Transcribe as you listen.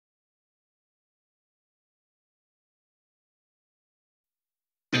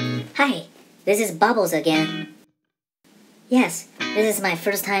Hi, this is Bubbles again. Yes, this is my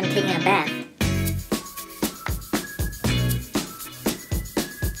first time taking a bath.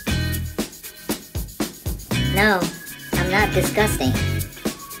 No, I'm not disgusting.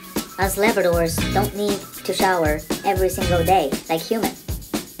 Us Labradors don't need to shower every single day like humans.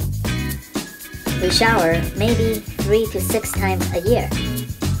 We shower maybe 3 to 6 times a year.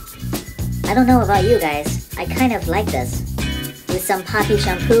 I don't know about you guys, I kind of like this. With some poppy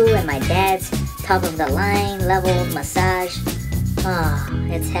shampoo and my dad's top-of-the-line level massage. Oh,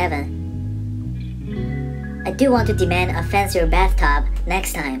 it's heaven. I do want to demand a fancier bathtub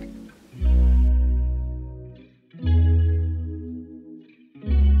next time.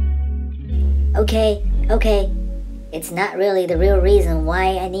 Okay. It's not really the real reason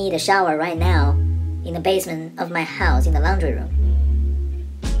why I need a shower right now in the basement of my house in the laundry room.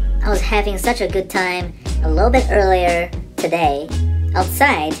 I was having such a good time a little bit earlier today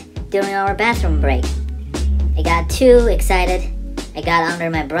outside during our bathroom break. I got too excited. I got under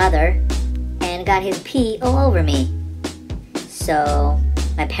my brother and got his pee all over me. So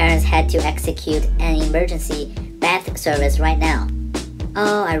my parents had to execute an emergency bath service right now.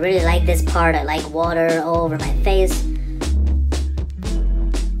 Oh, I really like this part. I like water all over my face.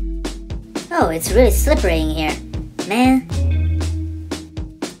 Oh, it's really slippery in here, man.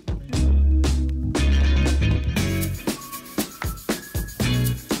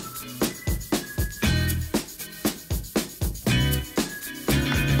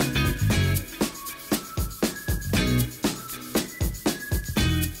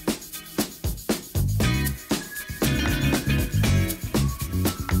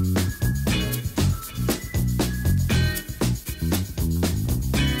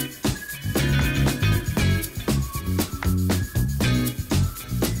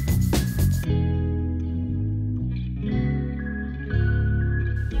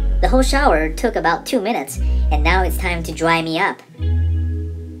 The whole shower took about 2 minutes, and now it's time to dry me up.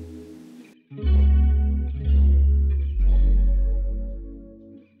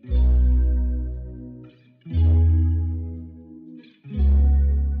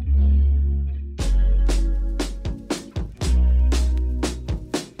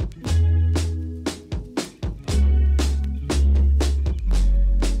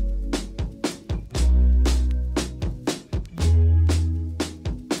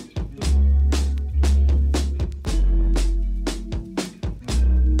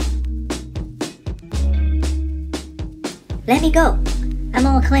 Let me go. I'm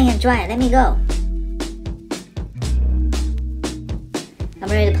all clean and dry. Let me go. I'm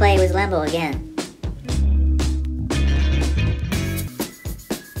ready to play with Lambo again.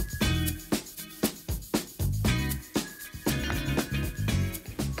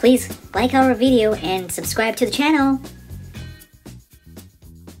 Please like our video and subscribe to the channel.